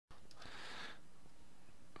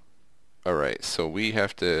Alright, so we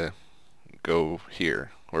have to go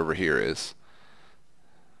here, wherever here is.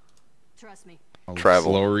 Trust me. Oh,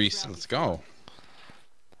 Travel. slow reset. Let's go.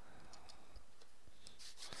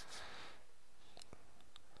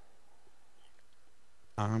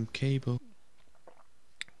 I'm cable.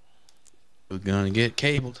 We're gonna get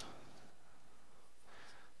cabled.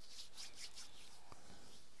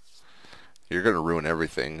 You're gonna ruin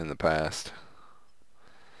everything in the past.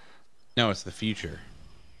 No, it's the future.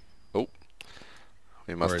 Oh.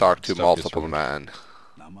 We must Where talk to stuff gets multiple ruined. men.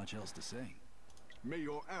 Not much else to say.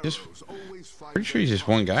 Just pretty sure he's just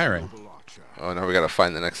one guy, right? Oh, now we gotta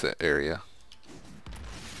find the next area.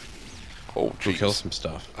 Oh, Go kill jeez. some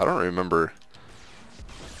stuff. I don't remember.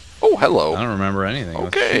 Oh, hello. I don't remember anything.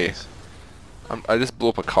 Okay. I just blew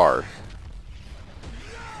up a car.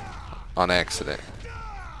 On accident.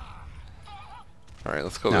 Alright,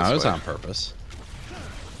 let's go No, this it was way. on purpose.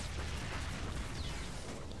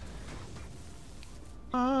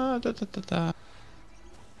 Da, da, da, da.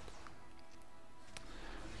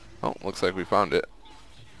 Oh, looks like we found it.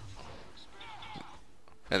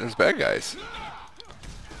 And there's bad guys.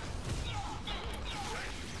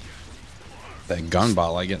 That gun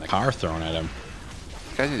bot like getting the car thrown at him.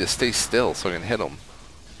 Guys need to stay still so I can hit them.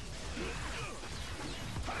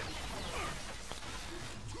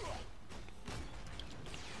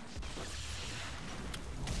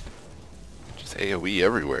 Just AoE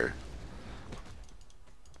everywhere.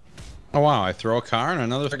 Oh wow, I throw a car and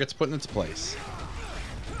another gets put in its place.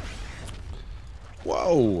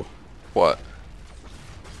 Whoa! What?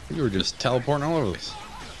 You were just teleporting all over this.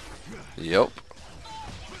 Yep.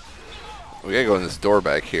 We gotta go in this door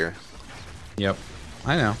back here. Yep.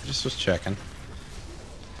 I know, just was checking.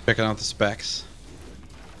 Checking out the specs.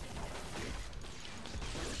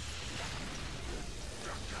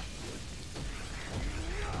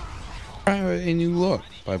 Try a new look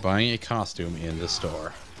by buying a costume in the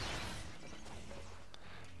store.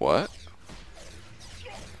 What?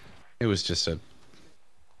 It was just An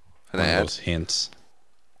one of ad? those hints.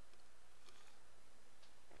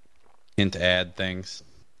 Hint ad things.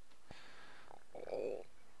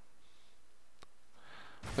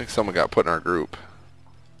 I think someone got put in our group.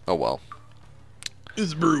 Oh well.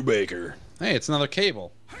 It's Brewbaker. Hey, it's another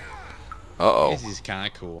cable. Uh-oh. Guess he's kind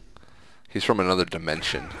of cool. He's from another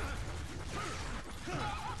dimension.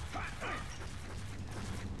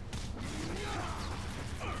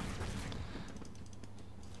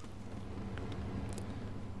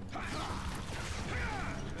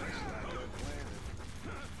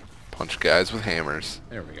 Punch guys with hammers.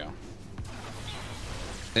 There we go.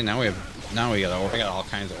 And now we got all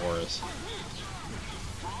kinds of auras.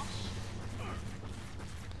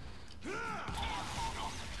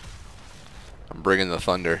 I'm bringing the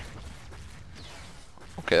thunder.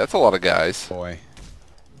 Okay, that's a lot of guys. Boy.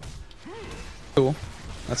 Cool.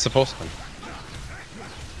 That's supposed to be.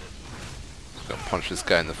 Gonna punch this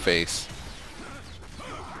guy in the face.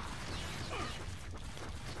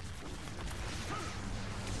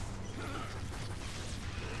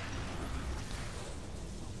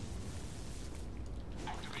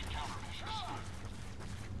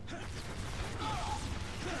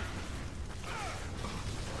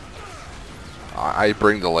 I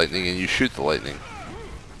bring the lightning and you shoot the lightning.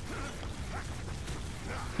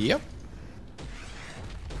 Yep.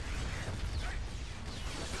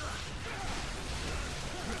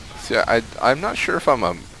 See, I'm not sure if I'm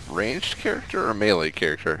a ranged character or a melee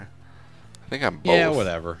character. I think I'm both. Yeah,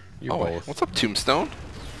 whatever. You're Oh, both. what's up, Tombstone?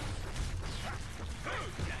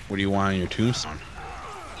 What do you want on your tombstone?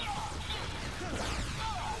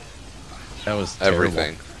 That was terrible.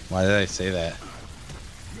 Everything. Why did I say that?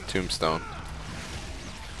 Tombstone.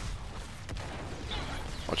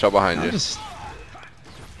 Watch out behind you.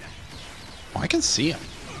 Oh, I can see him.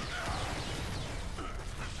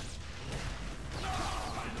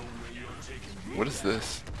 What is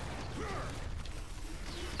this?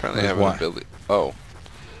 Apparently I What is have an what? ability. Oh.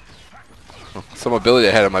 Some ability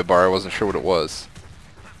I had in my bar, I wasn't sure what it was.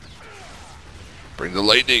 Bring the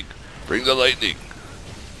lightning! Bring the lightning!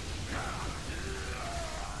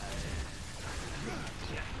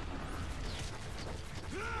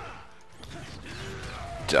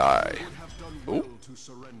 Die. Ooh.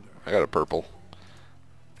 I got a purple.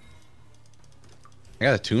 I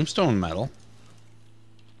got a tombstone medal.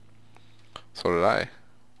 So did I.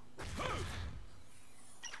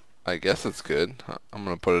 I guess it's good. I'm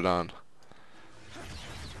gonna put it on.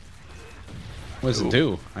 What does Ooh. it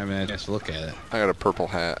do? I mean, I just look at it. I got a purple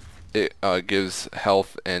hat. It gives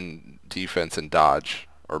health and defense and dodge.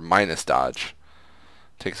 Or minus dodge.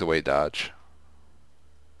 Takes away dodge.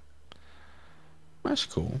 That's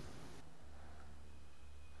cool.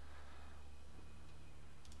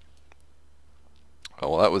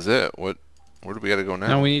 that was it. What? Where do we gotta go now?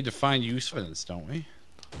 Now we need to find useful evidence, don't we?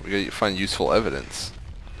 We gotta find useful evidence.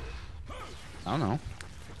 I don't know.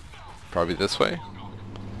 Probably this way.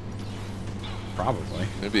 Probably.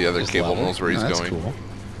 Maybe the other This cable level. knows where he's That's going. Cool.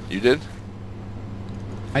 You did?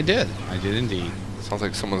 I did. I did indeed. Sounds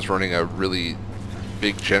like someone's running a really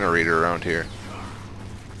big generator around here.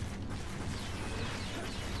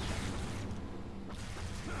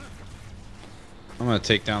 I'm gonna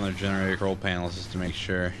take down their generator control panels just to make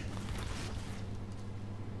sure.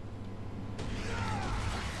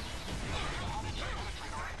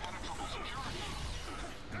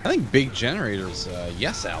 I think Big Generator's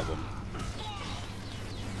Yes album.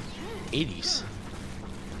 80s.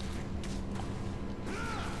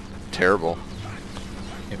 Terrible.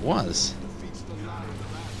 It was.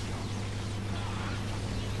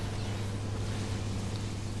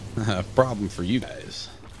 Problem for you guys.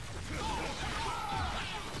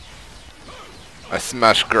 I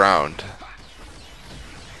smashed ground.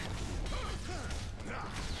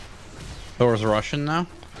 Thor's Russian now?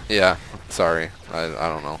 Yeah, sorry. I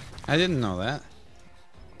don't know. I didn't know that.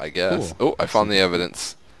 I guess. Cool. Oh, I found the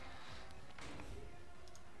evidence.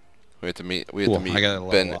 We have to meet. We have Cool. to meet I gotta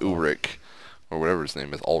level Ben up. Ulrich, or whatever his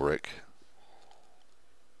name is, Ulrich.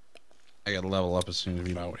 I gotta level up as soon as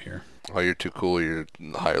we get out here. Oh, you're too cool. You're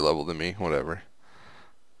higher level than me. Whatever.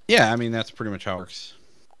 Yeah, I mean that's pretty much how it works.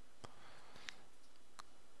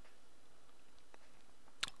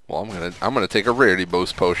 Well, I'm gonna take a rarity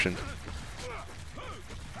boost potion.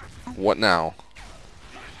 What now?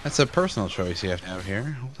 That's a personal choice you have to have here.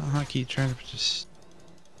 Hold on, I keep trying to just.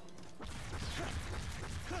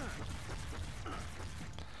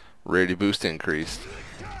 Rarity boost increased.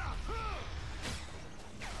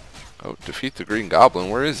 Oh, defeat the Green Goblin.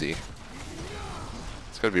 Where is he?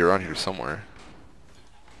 It's gotta be around here somewhere.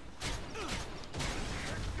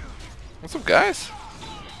 What's up, guys?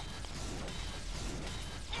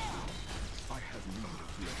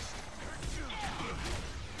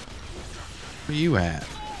 Where you at?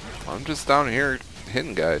 I'm just down here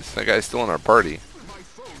hitting guys. That guy's still in our party.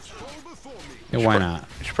 Yeah, why not?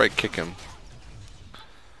 We should probably kick him.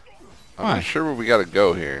 I'm Why? not sure where we gotta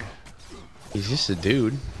go here. He's just a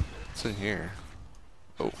dude. What's in here?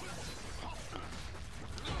 Oh.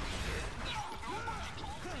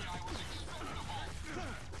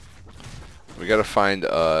 We gotta find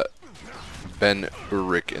Ben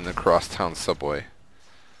Ulrich in the crosstown subway.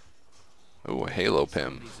 Oh, a Halo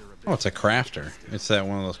Pim. Oh, it's a crafter. It's that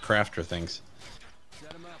one of those crafter things.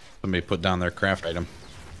 Somebody put down their craft item.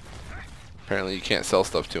 Apparently you can't sell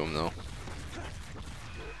stuff to him though.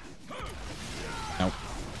 Nope.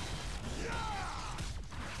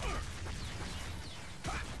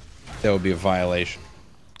 That would be a violation.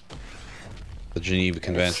 The Geneva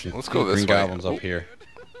Convention. Let's go Green this way. Goblin's Oh. up here.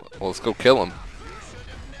 Well, let's go kill him.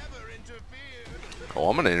 Oh,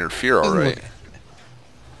 I'm gonna interfere, Doesn't alright. look-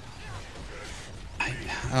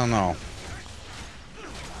 I don't know.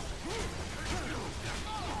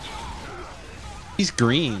 He's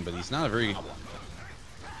green, but he's not a very.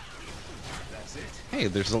 Hey,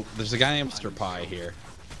 there's a guy named Mr. Pie here.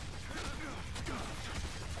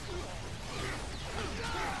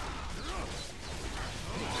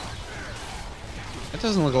 That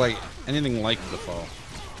doesn't look like anything like the foe.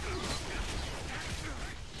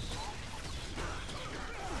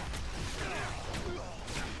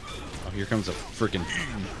 Oh, here comes a freaking.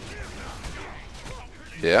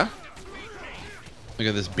 Yeah? Look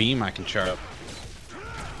at this beam I can chart up.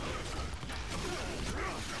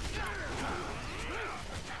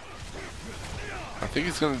 I think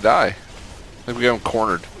he's gonna die. I think we got him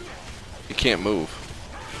cornered. He can't move.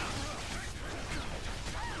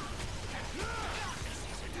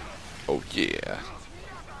 Oh yeah.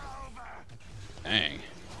 Dang.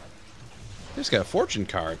 Just got a fortune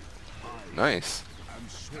card. Nice.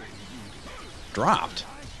 Dropped.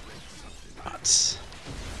 Nuts.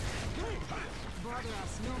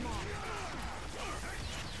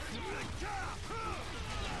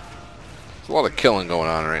 There's a lot of killing going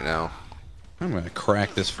on right now. I'm gonna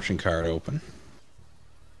crack this fortune card open.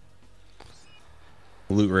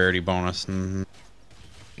 Loot rarity bonus.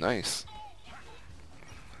 Nice.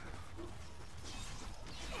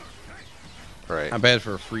 Right. Not bad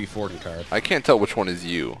for a free fortune card. I can't tell which one is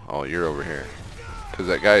you. Oh, you're over here. Because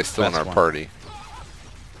that guy is still in That's our one. party.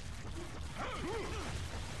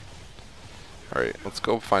 Alright, let's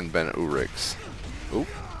go find Ben Ulrichs. Oop.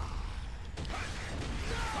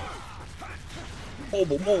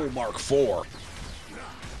 Mobile Mole Mark IV.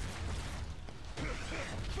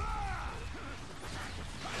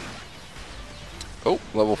 Oh,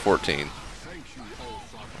 level 14.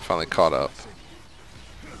 Finally caught up.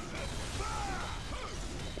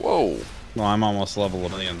 Whoa. Well, I'm almost level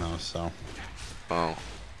 1,000,000 though, so. Oh.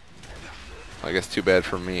 I guess too bad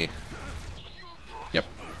for me. Yep.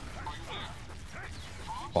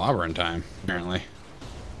 Clobbering time, apparently.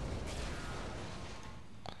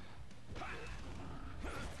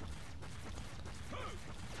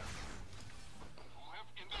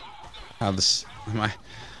 How this my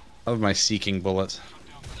of my seeking bullets.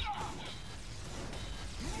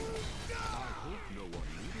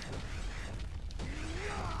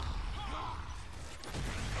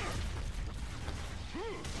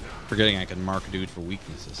 Forgetting I can mark a dude for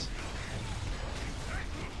weaknesses.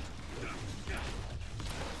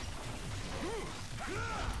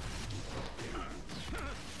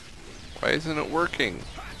 Why isn't it working?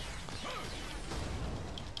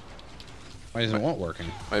 Why isn't what working?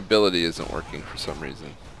 My ability isn't working for some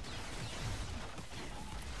reason.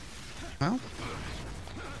 Well,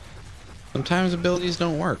 sometimes abilities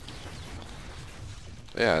don't work.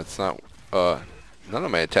 Yeah, it's not. None of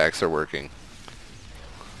my attacks are working.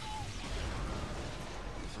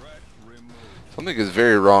 Something is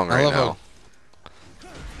very wrong right now.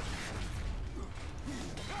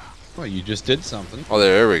 Well, you just did something. Oh,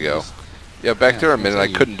 there we go. Yeah, back there a minute, I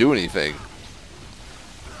you couldn't do anything.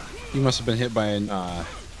 You must have been hit by a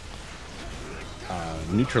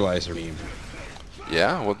neutralizer beam.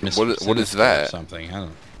 Yeah, what is that? Something. I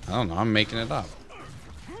don't know. I'm making it up.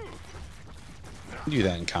 You do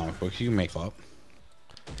that in comic books. You can make up.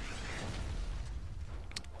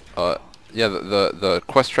 Yeah, the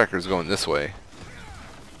quest tracker is going this way.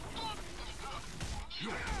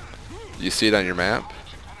 Do you see it on your map?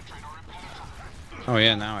 Oh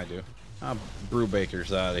yeah, now I do.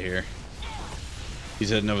 Brubaker's out of here.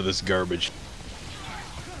 He's heading over this garbage.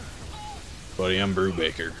 Buddy, I'm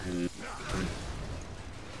Brubaker.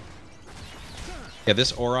 Yeah,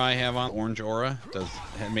 this aura I have on, orange aura,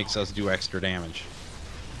 it makes us do extra damage.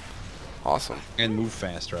 Awesome. And move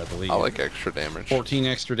faster, I believe. I like extra damage. 14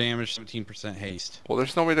 extra damage, 17% haste. Well,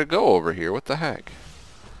 there's no way to go over here. What the heck?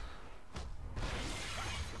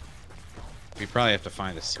 We probably have to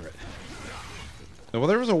find a secret. Well,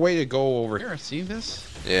 there was a way to go over here. See this?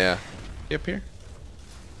 Yeah. Up here?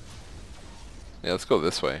 Yeah, let's go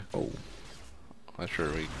this way. Oh. Not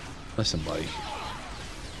sure we Listen, buddy.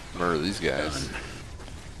 murder these guys. Done.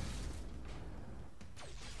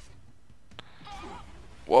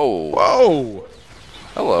 Whoa. Whoa!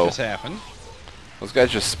 Hello. What just happened? Those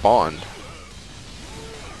guys just spawned.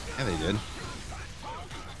 Yeah, they did.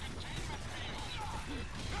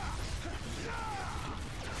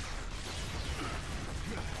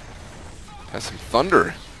 Has some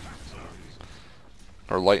thunder.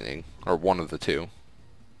 Or lightning. Or one of the two.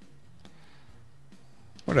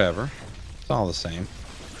 Whatever. It's all the same.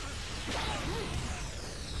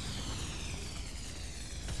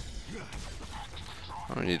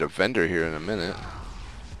 I need a vendor here in a minute.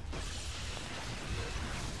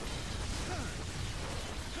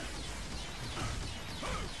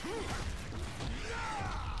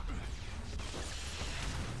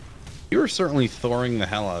 You were certainly Thoring the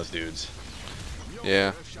hell out of dudes.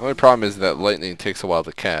 Yeah. The only problem is that lightning takes a while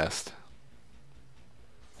to cast.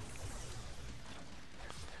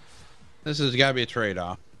 This has got to be a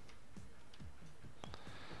trade-off.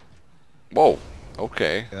 Whoa.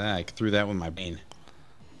 Okay. I threw that with my bane.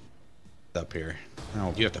 Up here.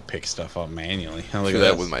 Oh, you have to pick stuff up manually. Oh, look Do at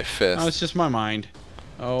that this. with my fist. Oh, it's just my mind.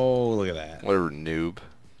 Oh, look at that. Whatever, noob.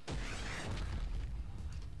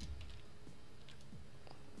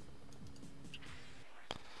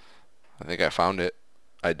 I think I found it.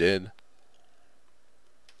 I did.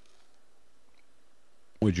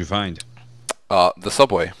 What'd you find? The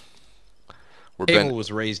subway. Cable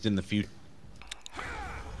was raised in the future.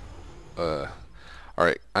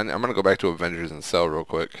 Alright, I'm gonna go back to Avengers and Cell real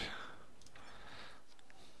quick.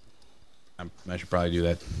 I should probably do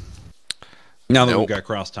that. Now that Nope. we've got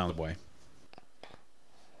Crosstown boy.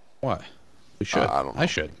 What? We should. I don't know. I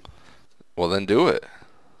should. Well, then do it.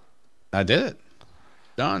 I did it.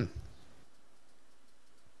 Done.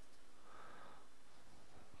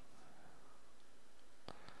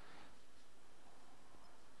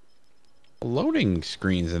 Loading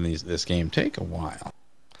screens in this game take a while.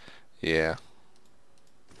 Yeah.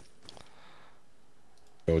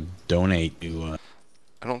 Go donate to.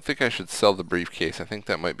 I don't think I should sell the briefcase. I think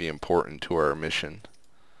that might be important to our mission.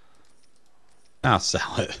 I'll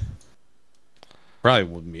sell it. Probably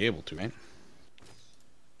wouldn't be able to, right?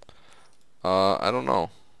 I don't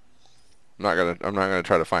know. I'm not gonna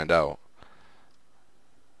try to find out.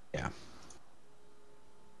 Yeah.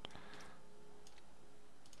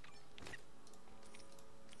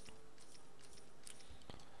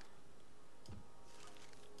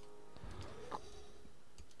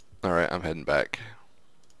 Alright, I'm heading back.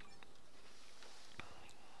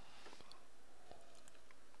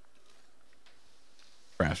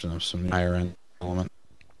 Crafting up some higher end element.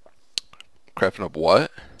 Crafting up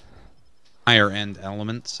what? Higher end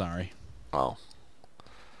elements, sorry. Oh.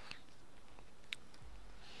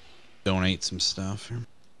 Donate some stuff here.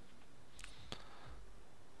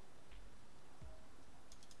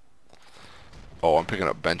 Oh, I'm picking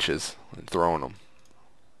up benches and throwing them.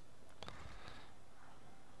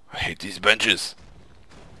 I hate these benches.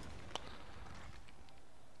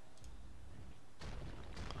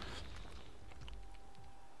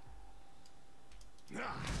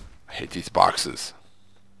 I hate these boxes.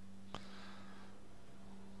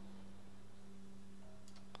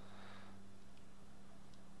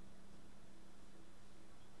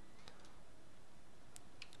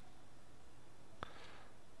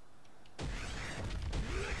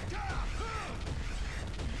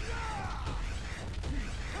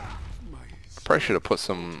 Probably should have put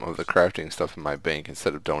some of the crafting stuff in my bank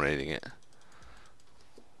instead of donating it.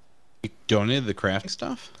 You donated the crafting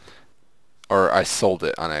stuff? Or I sold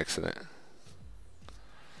it on accident.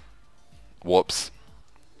 Whoops.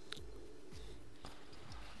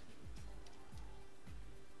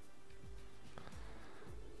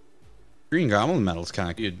 Green Goblin metal's kind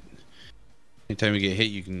of good. Anytime you get hit,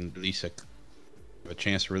 you can release a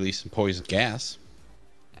chance to release some poison gas.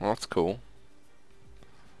 Well, that's cool.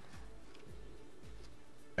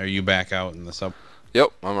 Are you back out in the sub?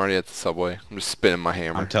 Yep, I'm already at the subway. I'm just spinning my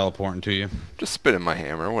hammer. I'm teleporting to you. Just spinning my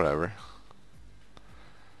hammer, whatever.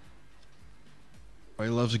 Oh, he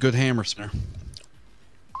loves a good hammer spinner.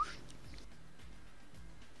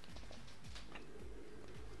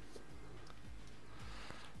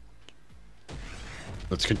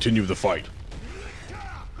 Let's continue the fight.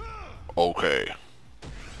 Okay.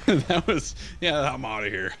 That was... Yeah, I'm out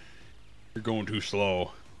of here. You're going too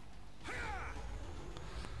slow.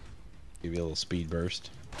 Give you a little speed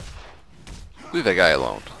burst. Leave that guy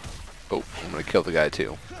alone. Oh, I'm gonna kill the guy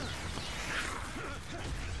too.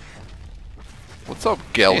 What's up,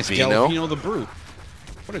 Galvino? Hey, it's Galvino the Brute.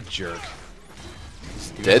 What a jerk.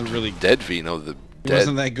 He Dead, wasn't really, dead Vino. The he dead.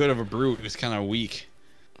 wasn't that good of a brute. He was kind of weak.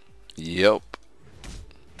 Yep.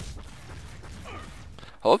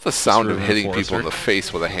 I love the sound of hitting people Enforcer. in the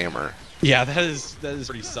face with a hammer. Yeah, that is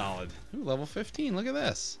pretty solid. Ooh, level 15. Look at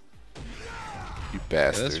this. You Yeah,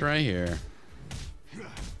 bastard. this right here.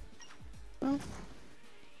 Well,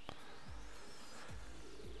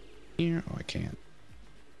 here. Oh, I can't.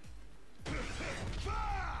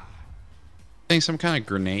 Think some kind of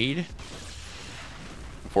grenade.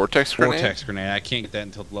 Vortex grenade? Vortex grenade. I can't get that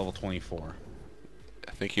until level 24.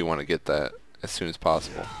 I think you want to get that as soon as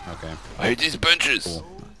possible. Okay. I hate these benches. Cool.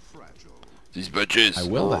 These benches. I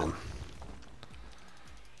will then.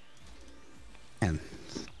 Man.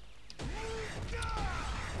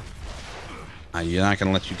 You're not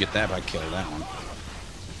gonna let you get that by killing that one.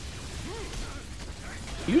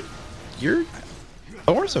 You're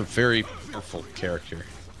Thor's a very powerful character.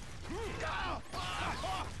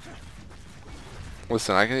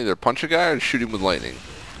 Listen, I can either punch a guy or shoot him with lightning.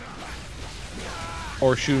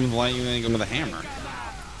 Or shoot him with lightning and then go with a hammer.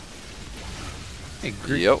 Hey,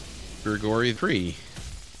 Yep. Grigori 3.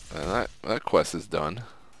 And that quest is done.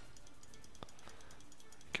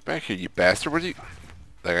 Get back here, you bastard. Where'd you...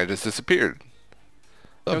 That guy just disappeared.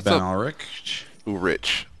 What's What's up, up? Ben Ulrich? Ooh,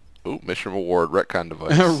 rich. Ooh, mission reward, retcon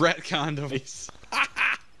device. Retcon device.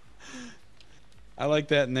 I like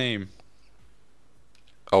that name.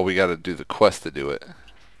 Oh, we gotta do the quest to do it.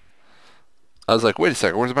 I was like, wait a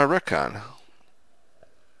second, where's my retcon?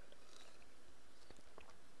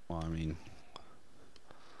 Well, I mean,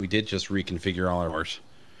 we did just reconfigure all ours.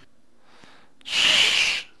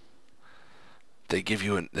 Shh. They gave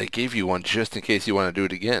you one just in case you want to do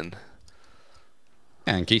it again.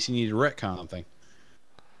 Yeah, in case you need a retcon something.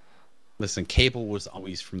 Listen, Cable was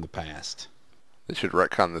always from the past. They should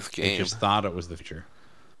retcon this They game. just thought it was the future.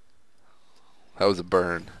 That was a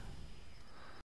burn.